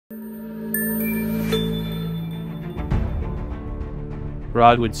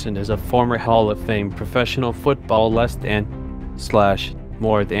Rod Woodson is a former Hall of Fame professional football less than /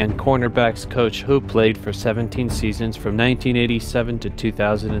 more than cornerbacks coach who played for 17 seasons from 1987 to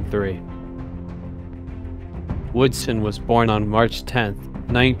 2003. Woodson was born on March 10,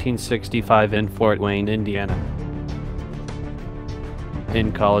 1965 in Fort Wayne, Indiana.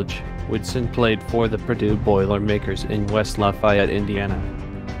 In college, Woodson played for the Purdue Boilermakers in West Lafayette, Indiana.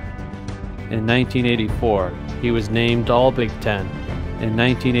 In 1984, he was named All-Big Ten. In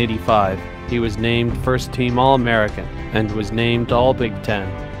 1985, he was named First Team All-American and was named All-Big Ten.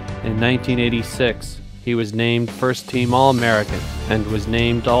 In 1986, he was named First Team All-American and was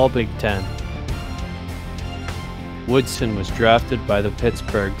named All-Big Ten. Woodson was drafted by the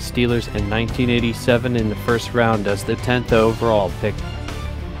Pittsburgh Steelers in 1987 in the first round as the 10th overall pick.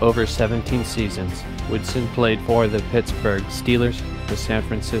 Over 17 seasons, Woodson played for the Pittsburgh Steelers, the San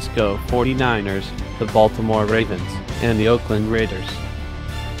Francisco 49ers, the Baltimore Ravens, and the Oakland Raiders.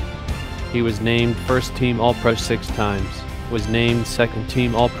 He was named First Team All-Pro 6 times, was named Second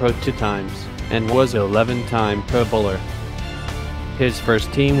Team All-Pro 2 times, and was an 11-time Pro Bowler. His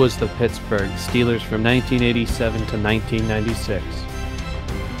first team was the Pittsburgh Steelers from 1987 to 1996.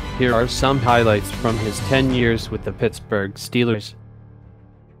 Here are some highlights from his 10 years with the Pittsburgh Steelers.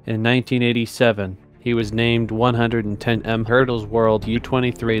 In 1987, he was named 110 hurdles World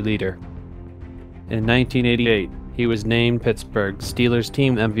U23 Leader. In 1988, he was named Pittsburgh Steelers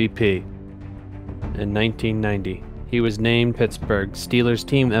Team MVP. In 1990, he was named Pittsburgh Steelers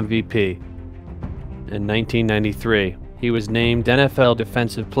Team MVP. In 1993, he was named NFL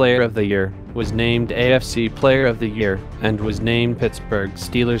Defensive Player of the Year, was named AFC Player of the Year, and was named Pittsburgh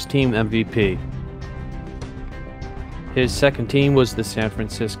Steelers Team MVP. His second team was the San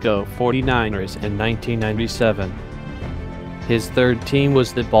Francisco 49ers in 1997. His third team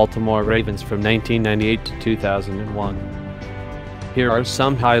was the Baltimore Ravens from 1998 to 2001. Here are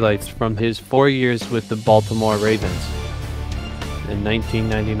some highlights from his 4 years with the Baltimore Ravens. In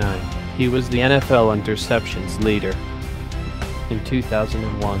 1999, he was the NFL interceptions leader. In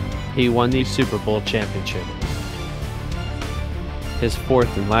 2001, he won the Super Bowl championship. His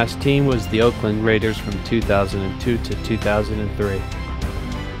fourth and last team was the Oakland Raiders from 2002 to 2003.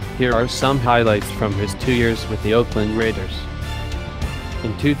 Here are some highlights from his 2 years with the Oakland Raiders.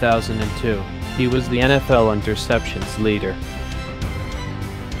 In 2002, he was the NFL interceptions leader.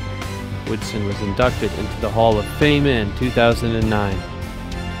 Woodson was inducted into the Hall of Fame in 2009.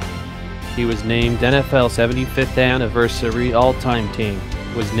 He was named NFL 75th Anniversary All-Time Team,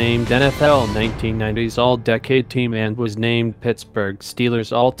 was named NFL 1990s All-Decade Team, and was named Pittsburgh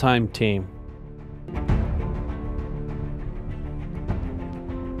Steelers All-Time Team.